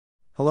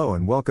Hello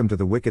and welcome to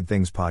the Wicked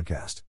Things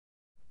podcast.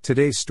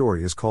 Today's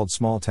story is called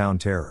Small Town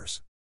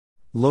Terrors.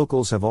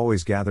 Locals have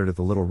always gathered at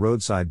the little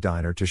roadside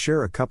diner to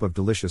share a cup of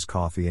delicious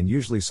coffee and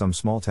usually some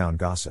small town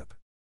gossip.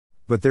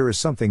 But there is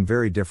something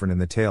very different in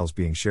the tales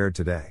being shared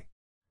today.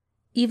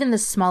 Even the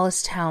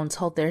smallest towns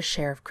hold their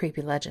share of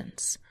creepy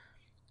legends.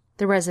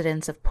 The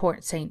residents of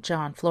Port St.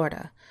 John,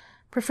 Florida,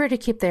 prefer to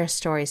keep their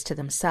stories to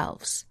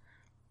themselves,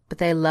 but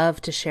they love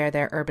to share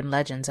their urban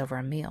legends over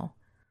a meal.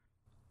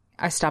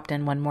 I stopped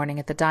in one morning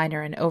at the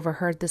diner and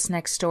overheard this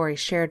next story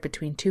shared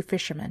between two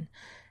fishermen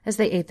as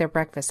they ate their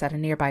breakfast at a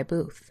nearby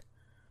booth.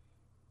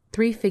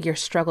 Three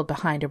figures struggled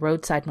behind a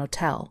roadside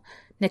motel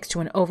next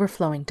to an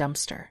overflowing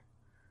dumpster.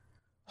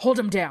 "Hold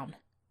him down!"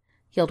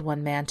 yelled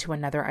one man to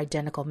another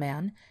identical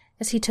man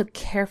as he took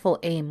careful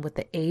aim with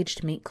the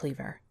aged meat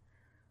cleaver.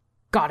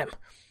 "Got him!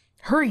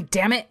 Hurry,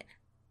 damn it!"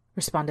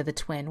 responded the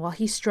twin while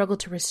he struggled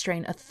to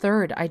restrain a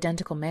third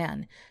identical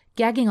man,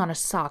 gagging on a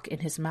sock in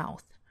his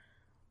mouth.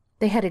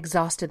 They had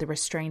exhausted the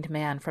restrained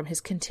man from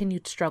his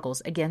continued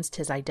struggles against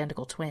his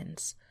identical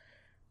twins.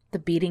 The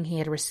beating he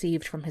had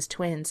received from his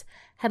twins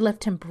had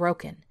left him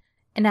broken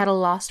and at a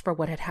loss for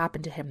what had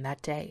happened to him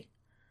that day.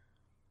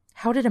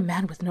 How did a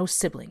man with no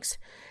siblings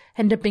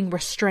end up being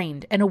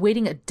restrained and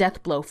awaiting a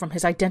death blow from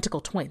his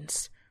identical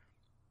twins?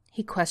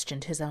 He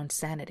questioned his own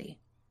sanity.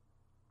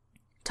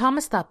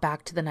 Thomas thought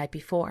back to the night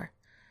before.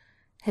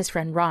 His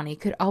friend Ronnie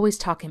could always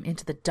talk him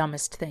into the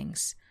dumbest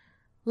things,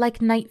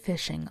 like night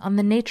fishing on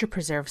the nature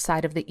preserve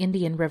side of the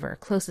Indian River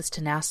closest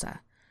to NASA.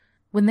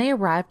 When they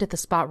arrived at the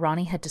spot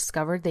Ronnie had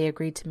discovered they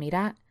agreed to meet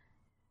at,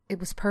 it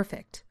was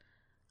perfect.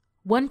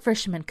 One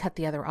fisherman cut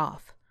the other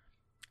off.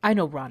 "I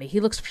know Ronnie. He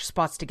looks for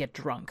spots to get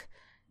drunk.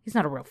 He's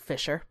not a real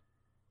fisher."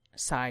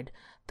 Sighed.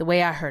 "The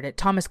way I heard it,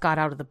 Thomas got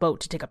out of the boat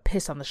to take a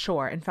piss on the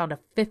shore and found a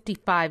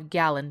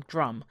 55-gallon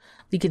drum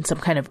leaking some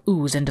kind of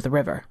ooze into the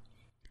river."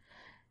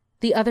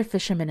 The other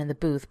fisherman in the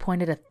booth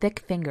pointed a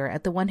thick finger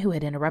at the one who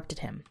had interrupted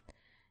him.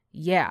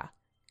 "Yeah,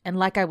 and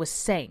like I was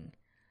saying,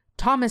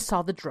 Thomas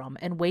saw the drum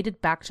and waded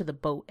back to the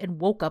boat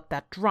and woke up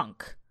that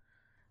drunk."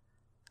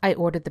 I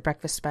ordered the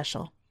breakfast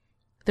special.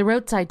 The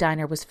roadside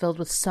diner was filled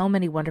with so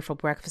many wonderful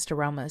breakfast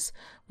aromas,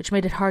 which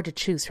made it hard to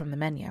choose from the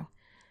menu.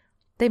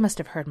 They must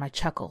have heard my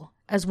chuckle,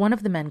 as one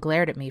of the men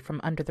glared at me from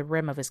under the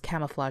rim of his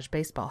camouflage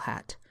baseball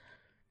hat.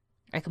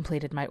 I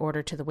completed my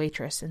order to the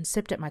waitress and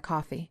sipped at my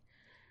coffee.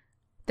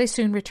 They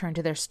soon returned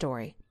to their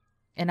story,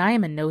 and I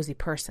am a nosy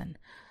person.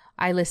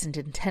 I listened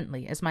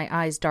intently as my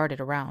eyes darted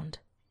around.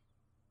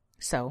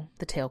 So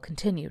the tale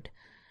continued.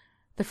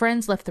 The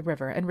friends left the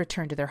river and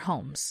returned to their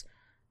homes.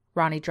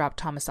 Ronnie dropped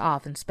Thomas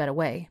off and sped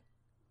away.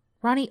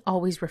 Ronnie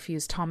always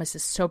refused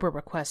Thomas's sober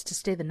request to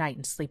stay the night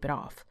and sleep it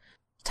off.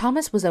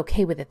 Thomas was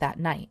okay with it that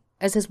night,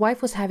 as his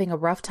wife was having a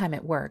rough time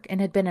at work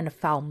and had been in a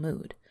foul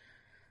mood.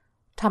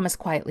 Thomas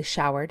quietly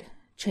showered,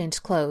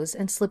 changed clothes,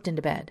 and slipped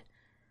into bed.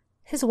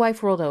 His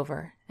wife rolled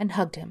over and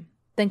hugged him,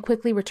 then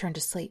quickly returned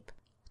to sleep.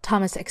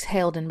 Thomas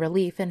exhaled in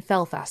relief and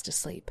fell fast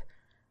asleep.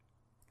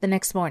 The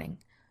next morning,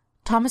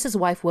 Thomas's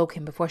wife woke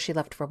him before she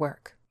left for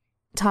work.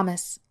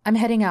 "Thomas, I'm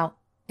heading out.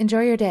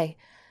 Enjoy your day.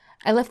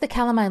 I left the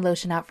calamine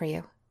lotion out for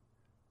you."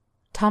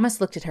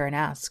 Thomas looked at her and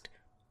asked,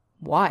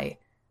 "Why?"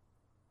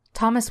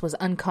 Thomas was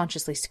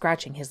unconsciously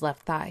scratching his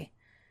left thigh.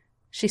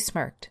 She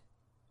smirked.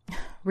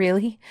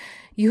 "Really?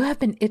 You have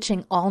been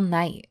itching all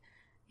night.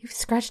 You've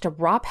scratched a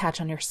raw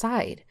patch on your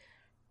side.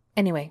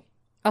 Anyway,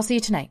 I'll see you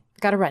tonight.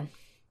 Gotta run."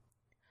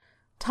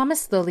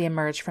 Thomas slowly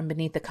emerged from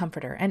beneath the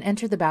comforter and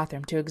entered the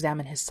bathroom to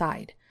examine his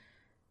side.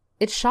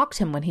 It shocked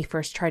him when he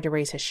first tried to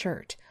raise his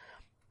shirt.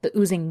 The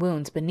oozing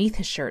wounds beneath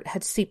his shirt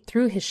had seeped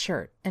through his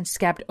shirt and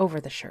scabbed over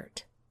the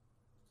shirt.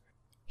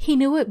 He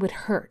knew it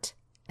would hurt,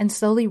 and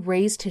slowly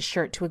raised his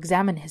shirt to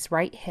examine his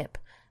right hip,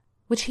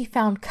 which he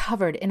found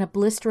covered in a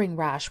blistering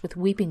rash with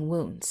weeping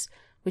wounds,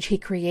 which he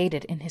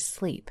created in his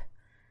sleep.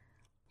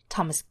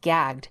 Thomas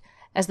gagged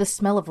as the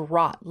smell of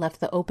rot left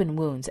the open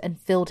wounds and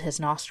filled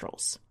his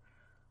nostrils.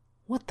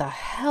 What the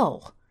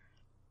hell?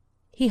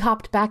 He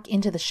hopped back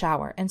into the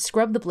shower and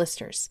scrubbed the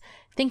blisters,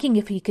 thinking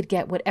if he could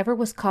get whatever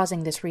was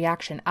causing this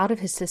reaction out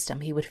of his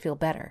system he would feel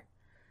better.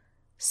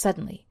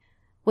 Suddenly,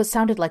 what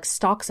sounded like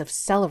stalks of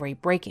celery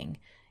breaking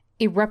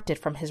erupted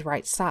from his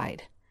right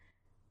side.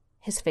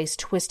 His face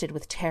twisted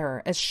with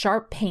terror as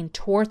sharp pain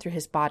tore through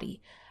his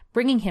body,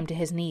 bringing him to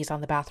his knees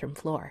on the bathroom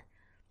floor.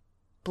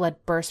 Blood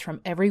burst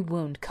from every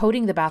wound,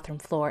 coating the bathroom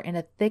floor in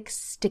a thick,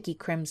 sticky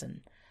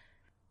crimson.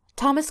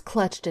 Thomas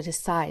clutched at his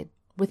side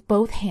with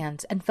both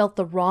hands and felt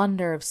the raw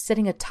nerves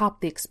sitting atop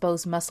the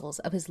exposed muscles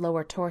of his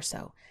lower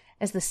torso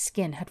as the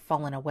skin had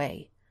fallen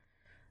away.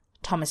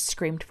 Thomas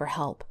screamed for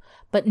help,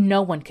 but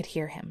no one could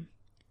hear him.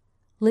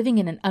 Living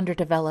in an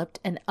underdeveloped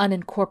and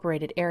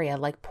unincorporated area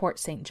like Port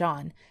St.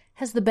 John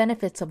has the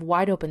benefits of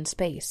wide open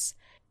space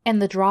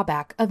and the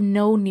drawback of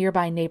no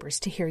nearby neighbors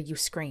to hear you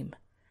scream.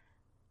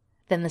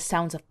 Then the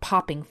sounds of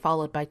popping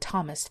followed by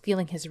Thomas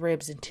feeling his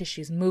ribs and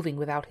tissues moving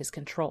without his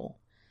control.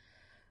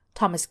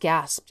 Thomas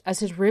gasped as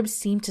his ribs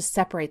seemed to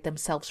separate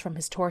themselves from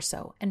his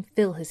torso and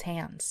fill his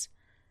hands.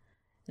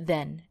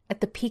 Then,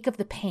 at the peak of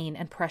the pain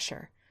and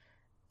pressure,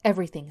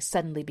 Everything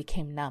suddenly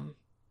became numb.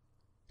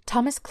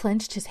 Thomas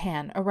clenched his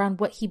hand around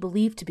what he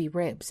believed to be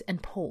ribs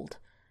and pulled.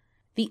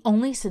 The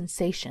only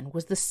sensation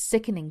was the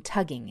sickening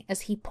tugging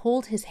as he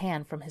pulled his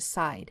hand from his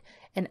side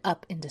and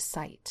up into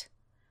sight.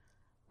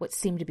 What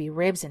seemed to be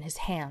ribs in his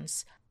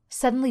hands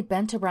suddenly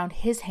bent around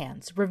his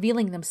hands,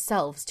 revealing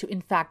themselves to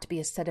in fact be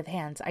a set of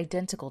hands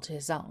identical to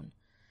his own.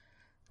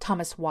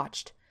 Thomas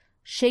watched,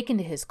 shaken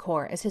to his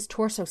core as his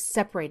torso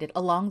separated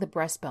along the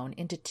breastbone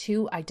into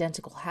two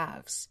identical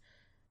halves.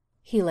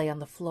 He lay on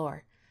the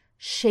floor,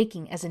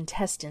 shaking as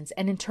intestines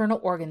and internal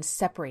organs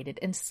separated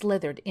and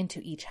slithered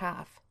into each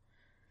half.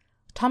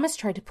 Thomas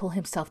tried to pull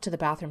himself to the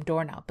bathroom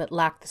doorknob, but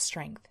lacked the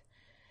strength.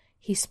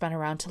 He spun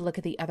around to look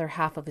at the other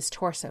half of his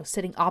torso,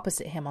 sitting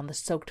opposite him on the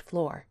soaked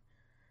floor.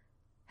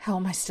 How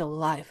am I still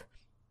alive?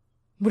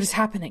 What is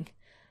happening?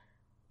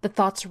 The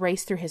thoughts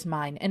raced through his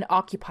mind and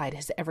occupied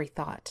his every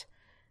thought.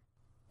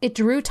 It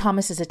drew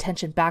Thomas's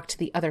attention back to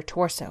the other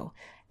torso,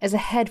 as a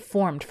head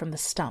formed from the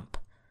stump.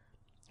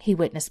 He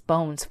witnessed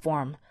bones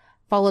form,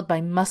 followed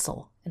by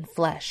muscle and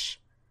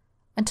flesh,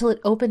 until it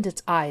opened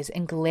its eyes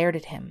and glared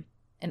at him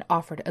and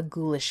offered a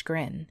ghoulish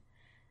grin.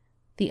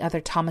 The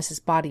other Thomas's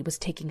body was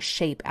taking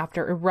shape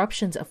after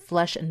eruptions of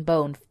flesh and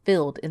bone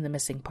filled in the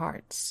missing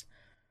parts.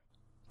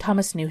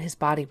 Thomas knew his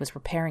body was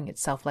repairing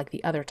itself like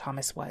the other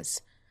Thomas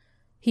was.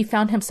 He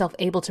found himself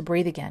able to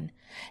breathe again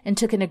and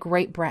took in a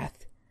great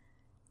breath.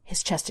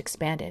 His chest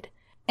expanded,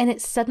 and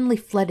it suddenly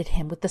flooded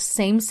him with the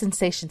same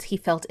sensations he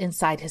felt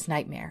inside his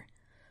nightmare.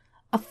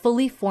 A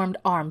fully formed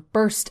arm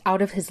burst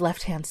out of his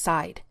left-hand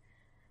side.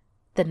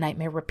 The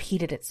nightmare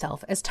repeated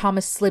itself as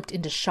Thomas slipped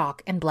into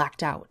shock and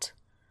blacked out.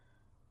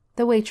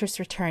 The waitress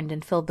returned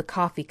and filled the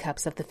coffee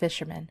cups of the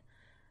fisherman.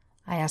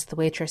 I asked the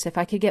waitress if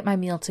I could get my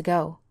meal to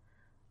go.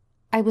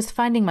 I was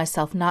finding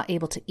myself not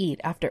able to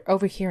eat after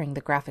overhearing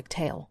the graphic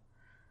tale.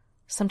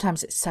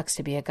 Sometimes it sucks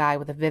to be a guy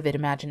with a vivid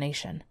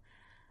imagination.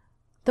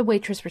 The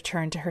waitress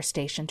returned to her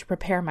station to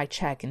prepare my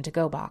check and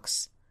to-go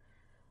box.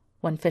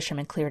 One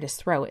fisherman cleared his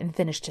throat and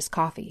finished his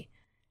coffee.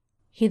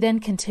 He then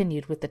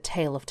continued with the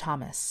tale of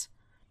Thomas.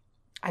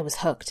 I was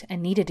hooked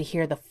and needed to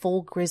hear the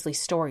full grisly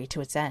story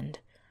to its end.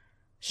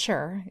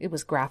 Sure, it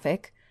was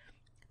graphic,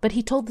 but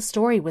he told the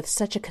story with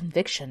such a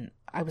conviction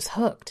I was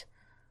hooked.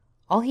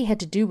 All he had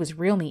to do was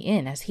reel me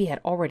in, as he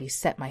had already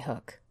set my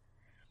hook.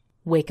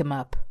 Wake him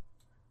up.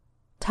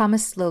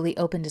 Thomas slowly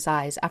opened his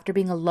eyes after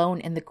being alone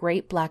in the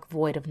great black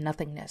void of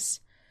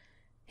nothingness.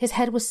 His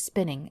head was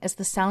spinning as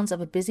the sounds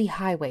of a busy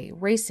highway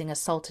racing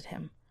assaulted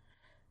him.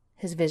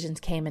 His visions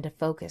came into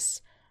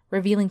focus,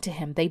 revealing to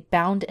him they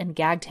bound and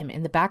gagged him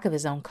in the back of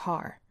his own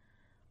car.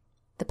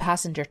 The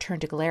passenger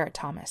turned to glare at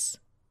Thomas.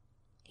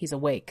 He's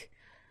awake.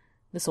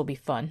 This will be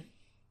fun.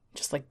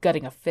 Just like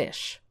gutting a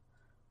fish.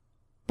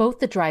 Both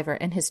the driver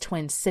and his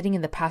twin sitting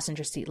in the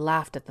passenger seat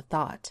laughed at the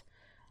thought.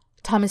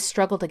 Thomas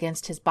struggled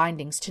against his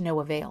bindings to no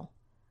avail.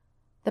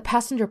 The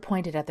passenger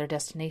pointed at their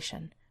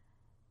destination.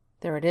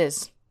 There it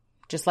is,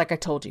 just like I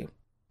told you.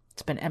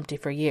 It's been empty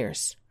for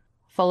years.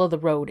 Follow the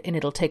road and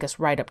it'll take us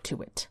right up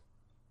to it.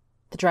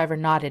 The driver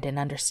nodded in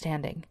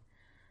understanding.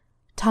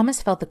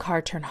 Thomas felt the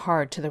car turn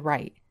hard to the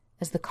right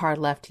as the car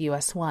left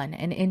US 1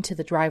 and into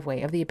the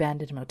driveway of the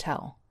abandoned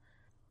motel.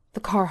 The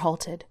car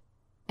halted,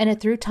 and it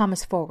threw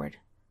Thomas forward,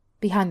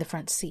 behind the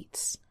front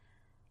seats.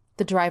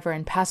 The driver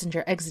and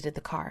passenger exited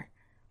the car.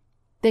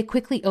 They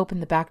quickly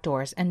opened the back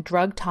doors and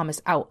dragged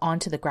Thomas out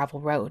onto the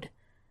gravel road.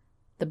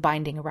 The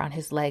binding around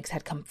his legs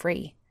had come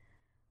free.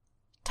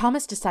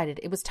 Thomas decided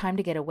it was time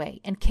to get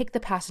away and kicked the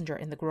passenger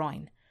in the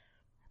groin.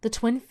 The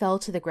twin fell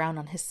to the ground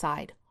on his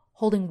side,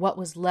 holding what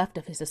was left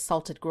of his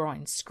assaulted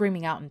groin,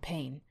 screaming out in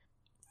pain.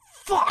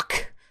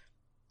 Fuck!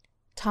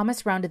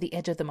 Thomas rounded the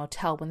edge of the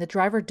motel when the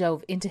driver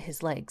dove into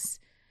his legs.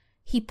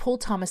 He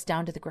pulled Thomas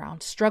down to the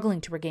ground,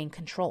 struggling to regain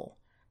control.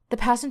 The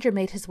passenger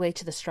made his way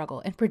to the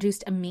struggle and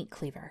produced a meat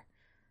cleaver.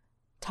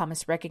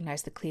 Thomas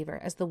recognized the cleaver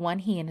as the one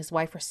he and his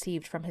wife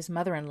received from his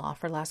mother-in-law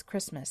for last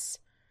Christmas.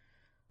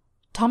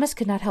 Thomas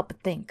could not help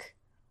but think,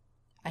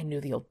 I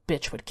knew the old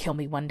bitch would kill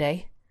me one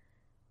day.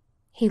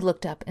 He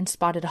looked up and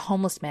spotted a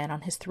homeless man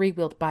on his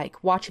three-wheeled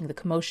bike watching the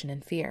commotion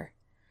in fear.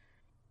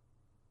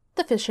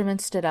 The fishermen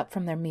stood up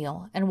from their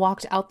meal and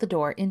walked out the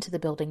door into the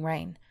building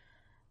rain.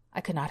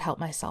 I could not help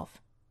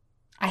myself.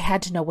 I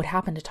had to know what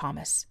happened to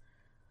Thomas.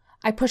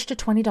 I pushed a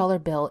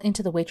 $20 bill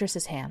into the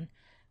waitress's hand,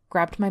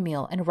 grabbed my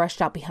meal, and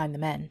rushed out behind the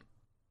men.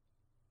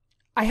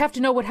 I have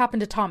to know what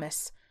happened to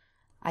Thomas,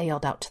 I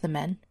yelled out to the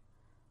men.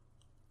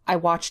 I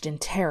watched in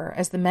terror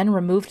as the men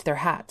removed their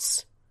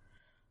hats.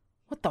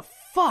 What the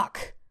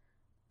fuck?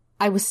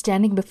 I was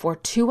standing before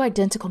two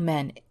identical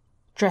men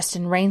dressed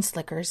in rain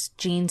slickers,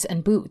 jeans,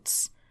 and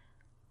boots.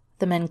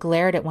 The men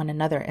glared at one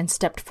another and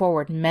stepped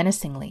forward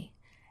menacingly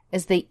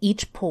as they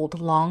each pulled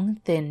long,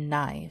 thin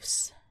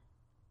knives.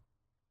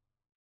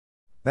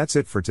 That's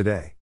it for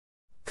today.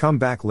 Come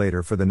back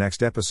later for the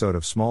next episode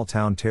of Small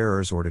Town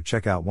Terrors or to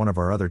check out one of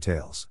our other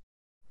tales.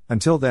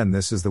 Until then,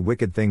 this is the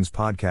Wicked Things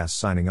Podcast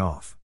signing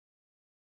off.